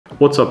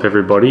What's up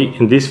everybody?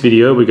 In this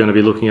video we're going to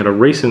be looking at a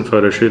recent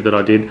photo shoot that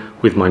I did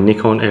with my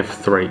Nikon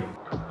F3.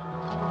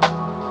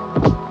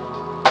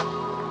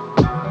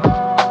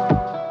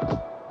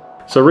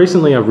 So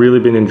recently I've really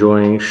been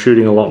enjoying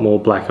shooting a lot more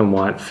black and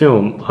white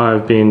film.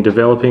 I've been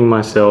developing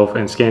myself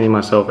and scanning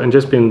myself and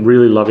just been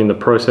really loving the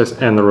process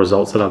and the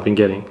results that I've been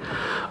getting.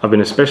 I've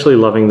been especially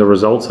loving the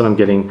results that I'm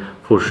getting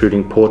for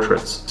shooting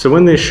portraits. So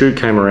when this shoot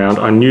came around,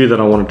 I knew that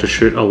I wanted to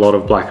shoot a lot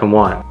of black and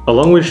white.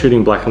 Along with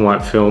shooting black and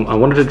white film, I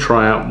wanted to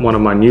try out one of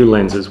my new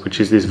lenses,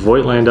 which is this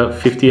Voigtlander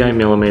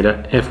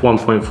 58mm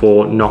f1.4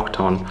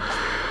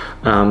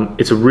 Nokton.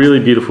 It's a really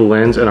beautiful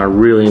lens and I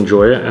really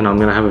enjoy it, and I'm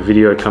going to have a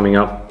video coming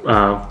up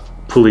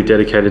fully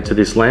dedicated to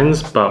this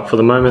lens, but for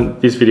the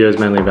moment this video is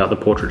mainly about the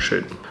portrait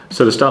shoot.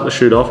 So to start the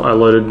shoot off, I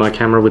loaded my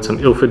camera with some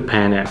Ilford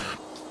Pan F.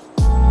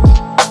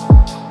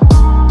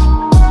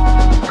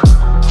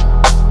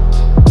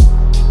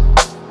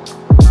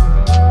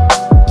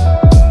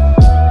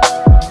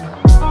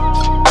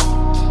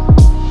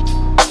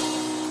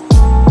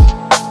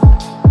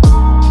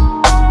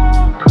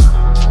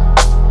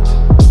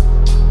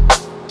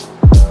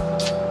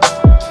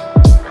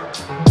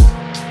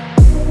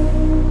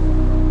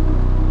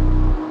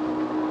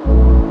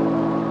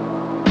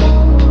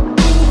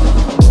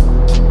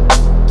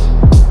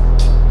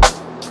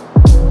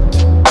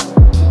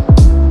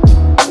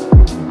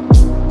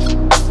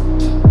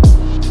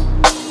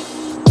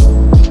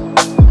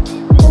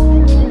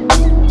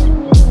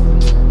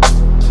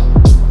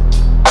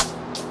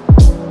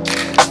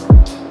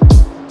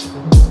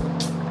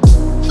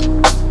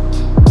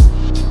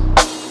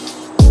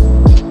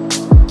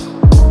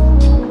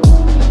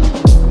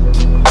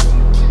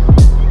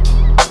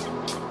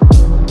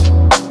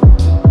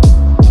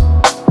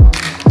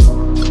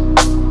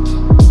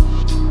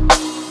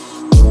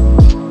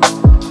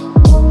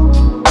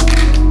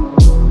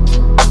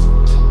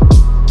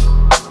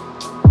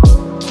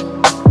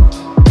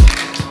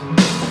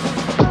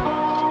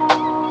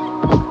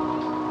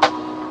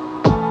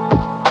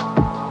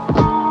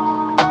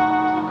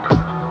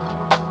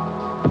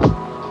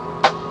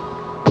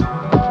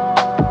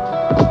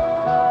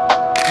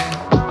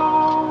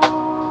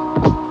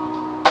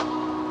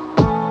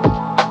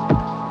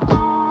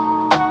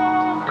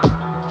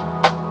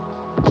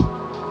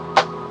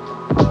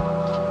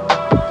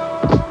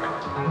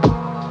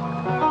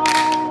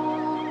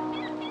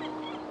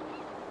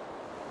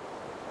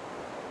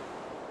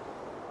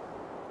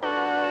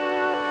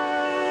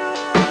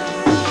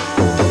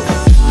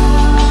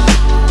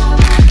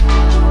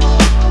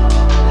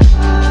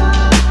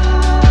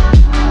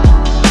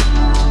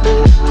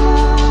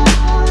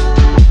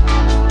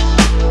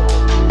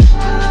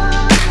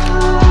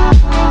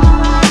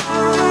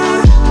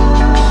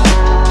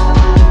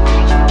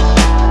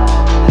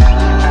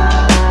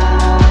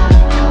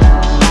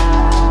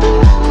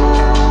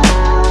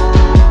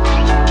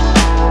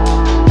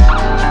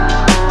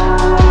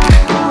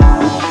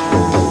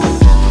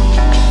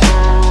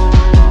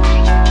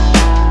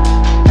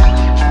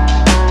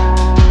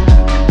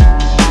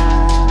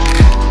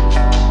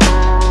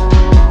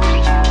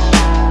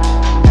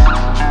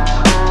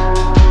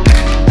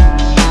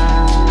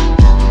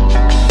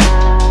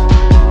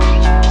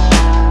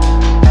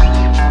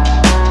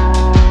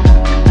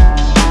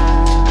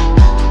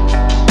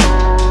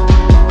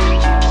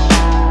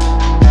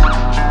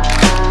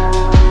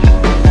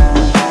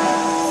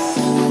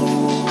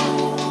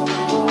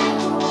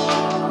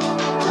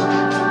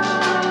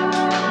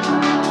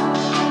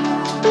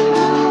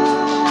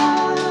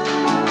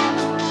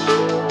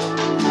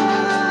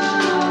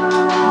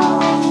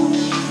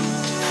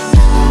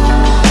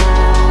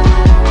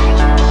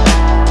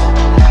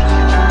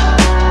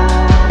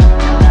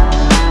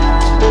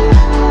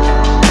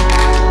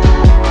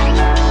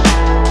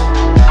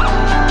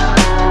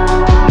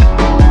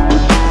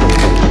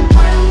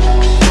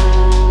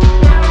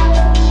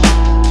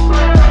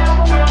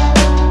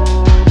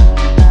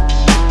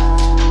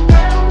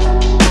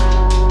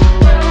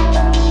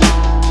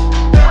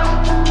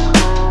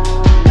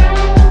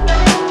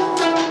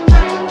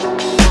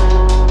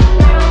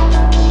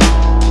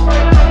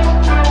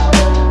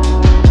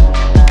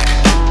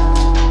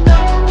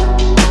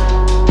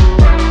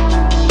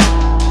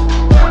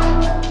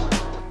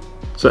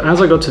 So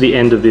as I got to the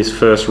end of this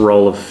first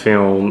roll of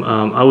film,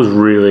 I was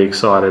really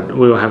excited.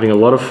 We were having a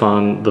lot of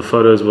fun. The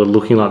photos were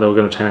looking like they were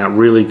going to turn out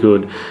really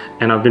good.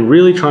 And I've been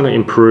really trying to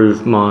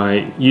improve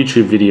my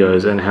YouTube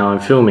videos and how I'm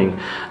filming.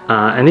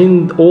 And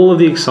in all of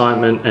the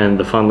excitement and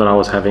the fun that I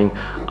was having,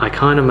 I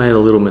kind of made a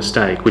little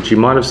mistake, which you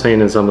might have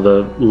seen in some of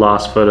the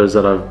last photos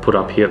that I've put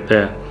up here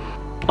there.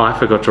 I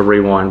forgot to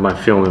rewind my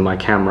film in my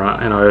camera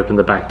and I opened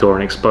the back door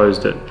and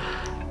exposed it.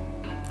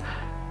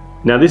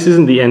 Now this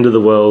isn't the end of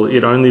the world.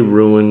 It only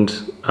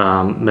ruined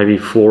maybe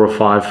 4 or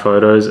 5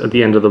 photos at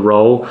the end of the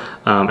roll,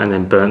 and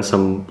then burnt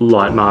some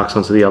light marks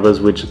onto the others,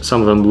 which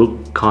some of them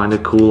look kind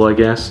of cool, I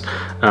guess.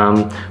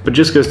 But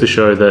just goes to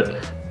show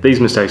that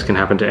these mistakes can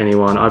happen to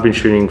anyone. I've been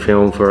shooting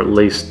film for at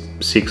least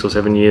 6 or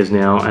 7 years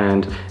now,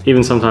 and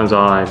even sometimes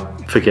I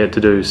forget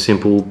to do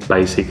simple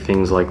basic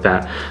things like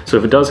that. So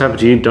if it does happen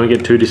to you, don't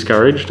get too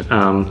discouraged,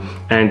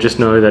 and just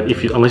know that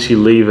unless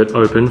you leave it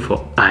open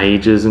for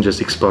ages and just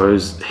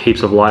expose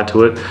heaps of light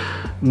to it,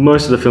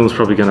 most of the film's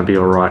probably going to be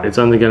all right. It's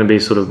only going to be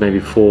sort of maybe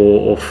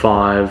 4 or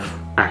 5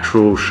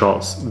 actual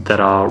shots that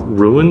are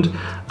ruined,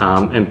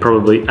 and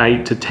probably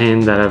 8 to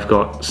 10 that have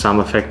got some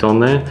effect on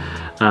there.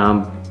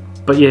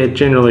 But yeah,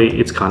 generally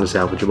it's kind of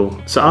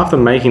salvageable. So after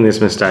making this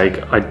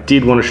mistake, I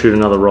did want to shoot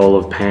another roll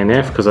of Pan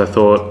F, because I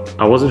thought,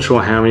 I wasn't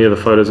sure how many of the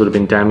photos would have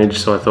been damaged,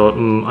 so I thought,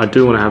 I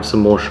do want to have some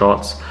more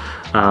shots.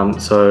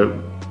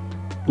 So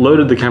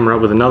loaded the camera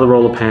up with another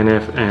roll of Pan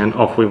F, and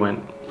off we went.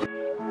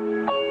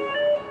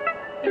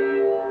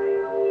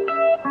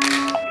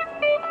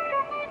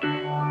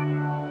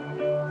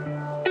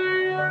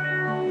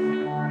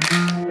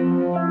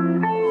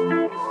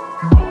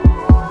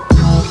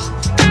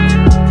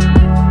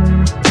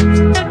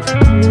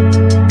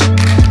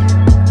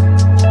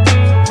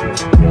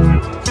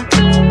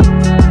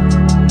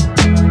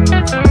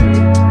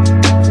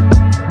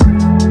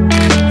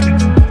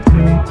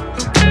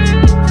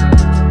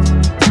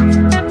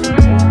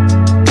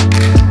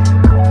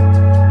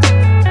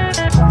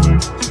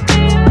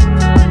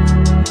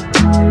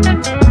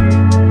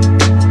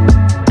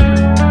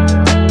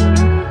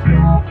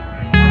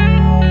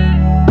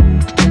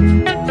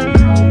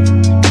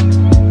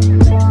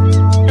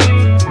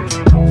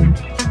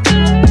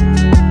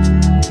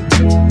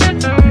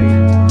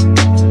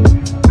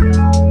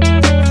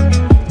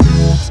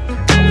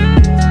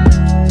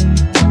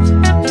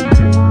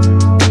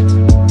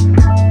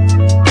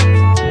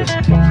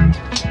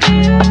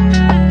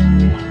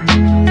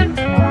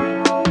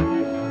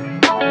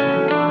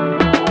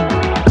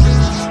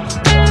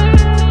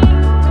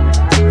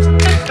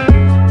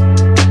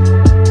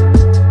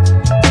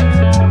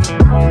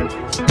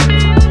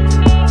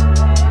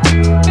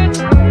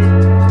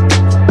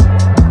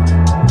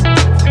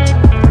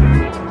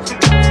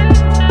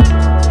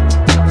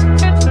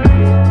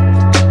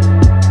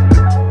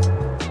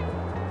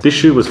 This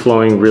shoot was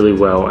flowing really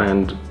well,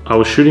 and I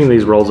was shooting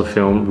these rolls of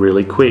film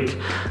really quick.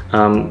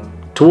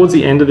 Towards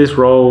the end of this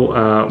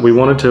roll, we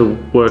wanted to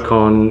work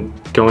on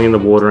going in the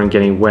water and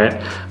getting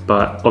wet,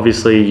 but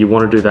obviously you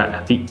want to do that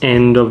at the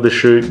end of the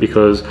shoot,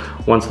 because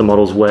once the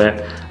model's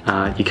wet,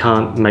 you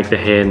can't make the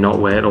hair not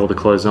wet or the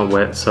clothes not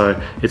wet. So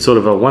it's sort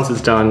of a, once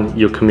it's done,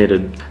 you're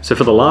committed. So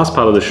for the last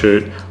part of the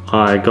shoot,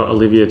 I got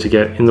Olivia to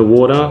get in the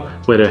water,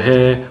 wet her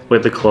hair,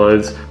 wet the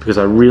clothes, because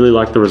I really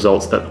like the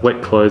results that the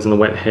wet clothes and the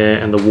wet hair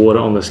and the water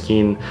on the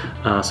skin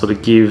sort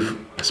of give,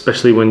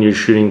 especially when you're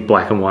shooting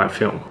black and white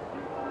film.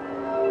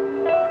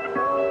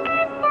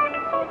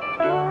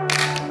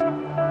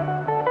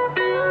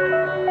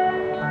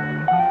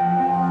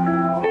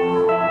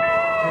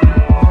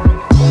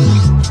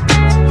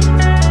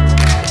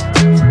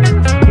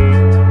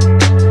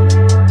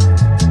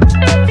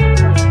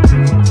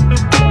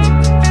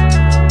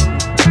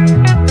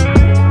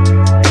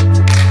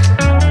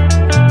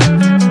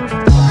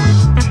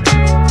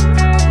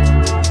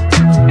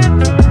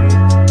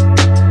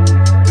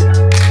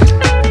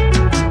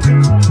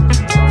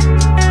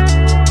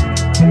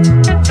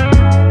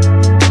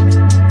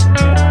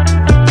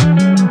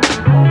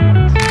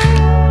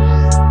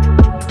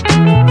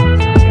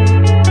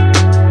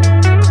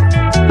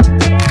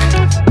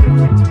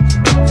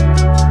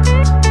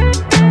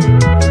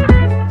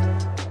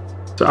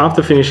 So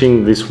after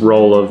finishing this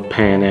roll of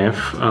Pan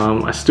F,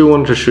 I still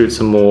wanted to shoot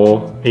some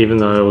more, even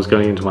though I was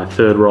going into my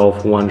third roll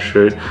for one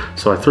shoot.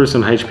 So I threw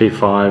some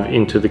HP5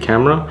 into the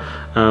camera.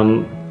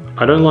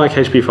 I don't like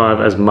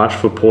HP5 as much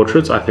for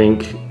portraits. I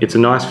think it's a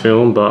nice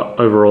film, but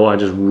overall I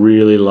just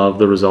really love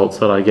the results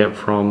that I get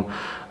from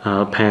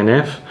Pan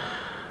F.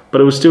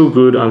 But it was still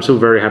good. I'm still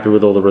very happy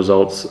with all the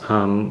results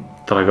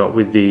that I got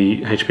with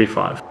the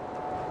HP5.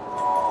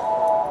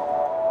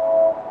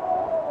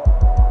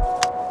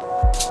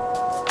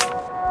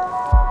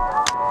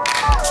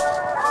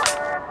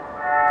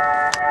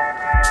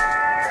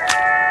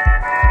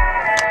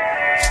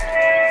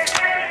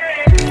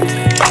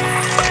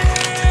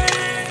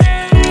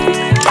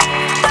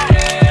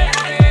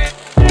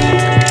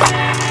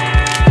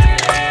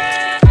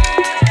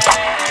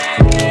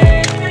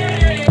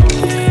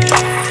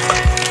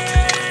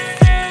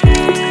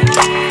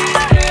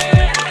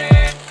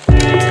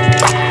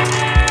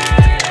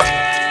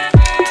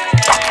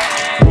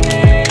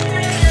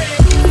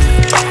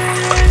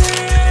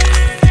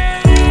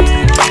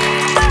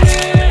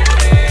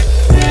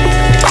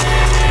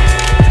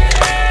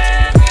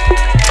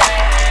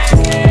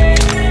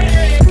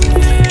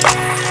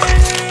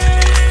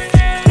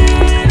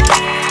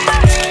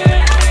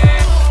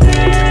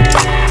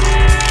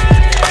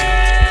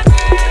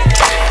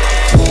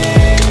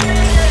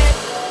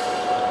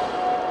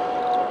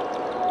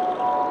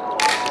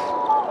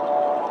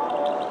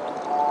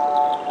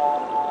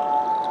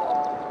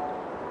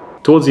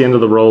 Towards the end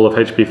of the roll of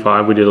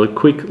HP5, we did a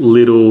quick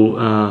little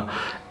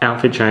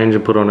outfit change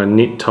and put on a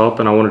knit top,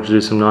 and I wanted to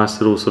do some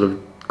nice little sort of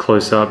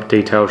close-up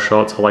detail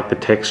shots. I like the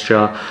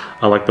texture.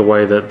 I like the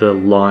way that the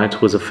light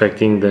was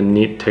affecting the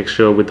knit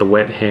texture with the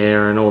wet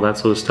hair and all that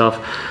sort of stuff.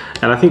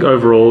 And I think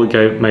overall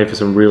it made for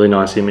some really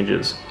nice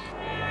images.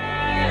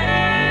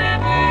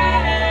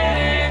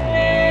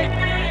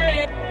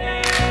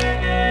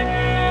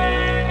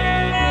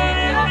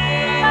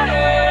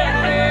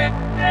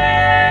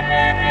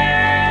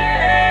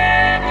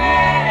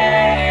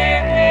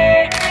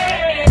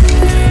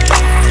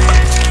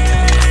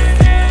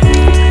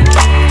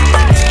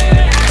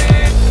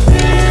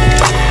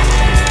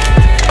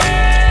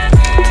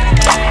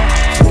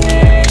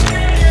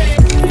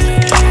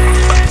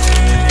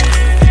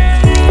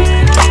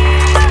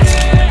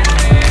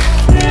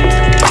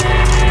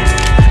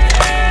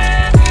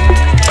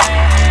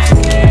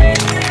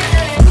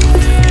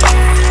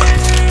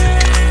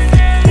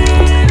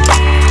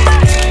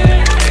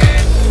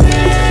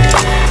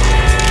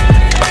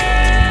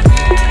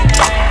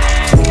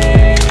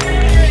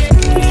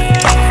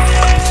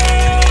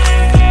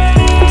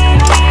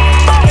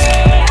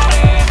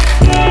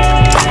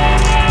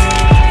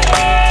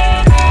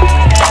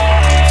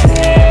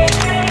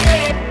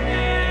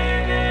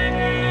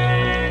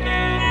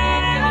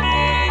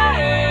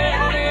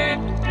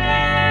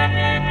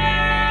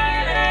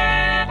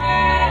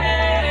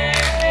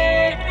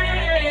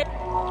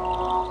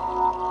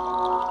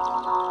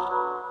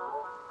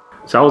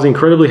 So I was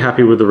incredibly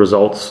happy with the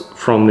results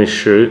from this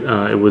shoot.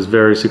 It was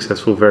very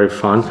successful, very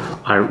fun.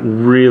 I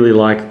really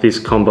like this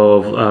combo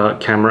of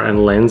camera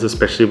and lens,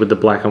 especially with the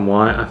black and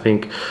white. I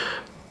think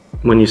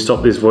when you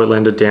stop this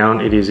Voigtlander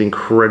down, it is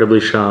incredibly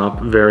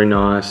sharp, very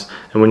nice.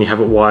 And when you have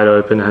it wide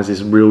open, it has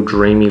this real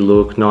dreamy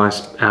look,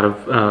 nice out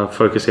of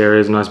focus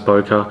areas, nice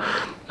bokeh.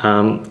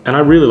 And I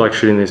really like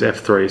shooting this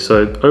f3,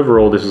 so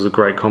overall this was a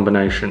great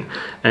combination.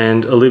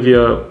 And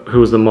Olivia, who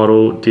was the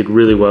model, did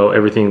really well.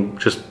 Everything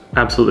just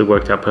absolutely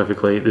worked out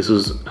perfectly. This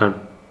was a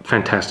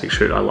fantastic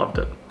shoot, I loved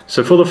it.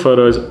 So for the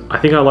photos, I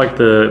think I like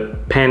the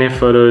Pan F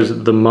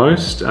photos the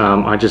most.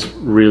 I just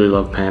really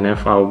love Pan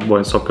F. I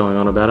won't stop going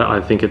on about it.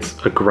 I think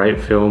it's a great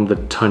film. The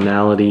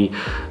tonality,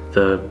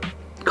 the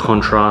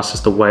contrast,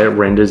 just the way it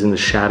renders in the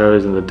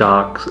shadows and the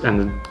darks and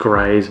the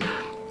grays.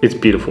 It's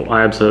beautiful.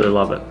 I absolutely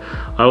love it.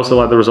 I also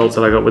like the results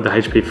that I got with the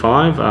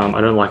HP5. I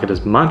don't like it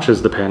as much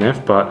as the Pan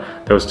F,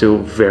 but they were still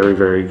very,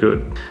 very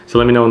good. So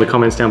let me know in the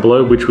comments down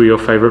below which were your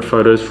favorite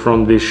photos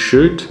from this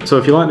shoot. So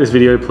if you like this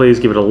video, please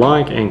give it a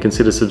like and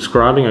consider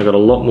subscribing. I got a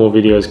lot more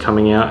videos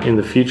coming out in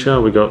the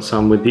future. We got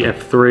some with the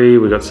f3,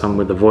 we got some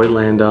with the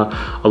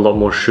Voigtlander, a lot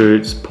more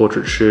shoots,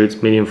 portrait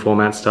shoots, medium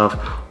format stuff,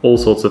 all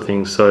sorts of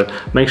things. So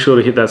make sure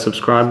to hit that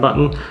subscribe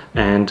button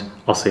and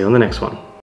I'll see you on the next one.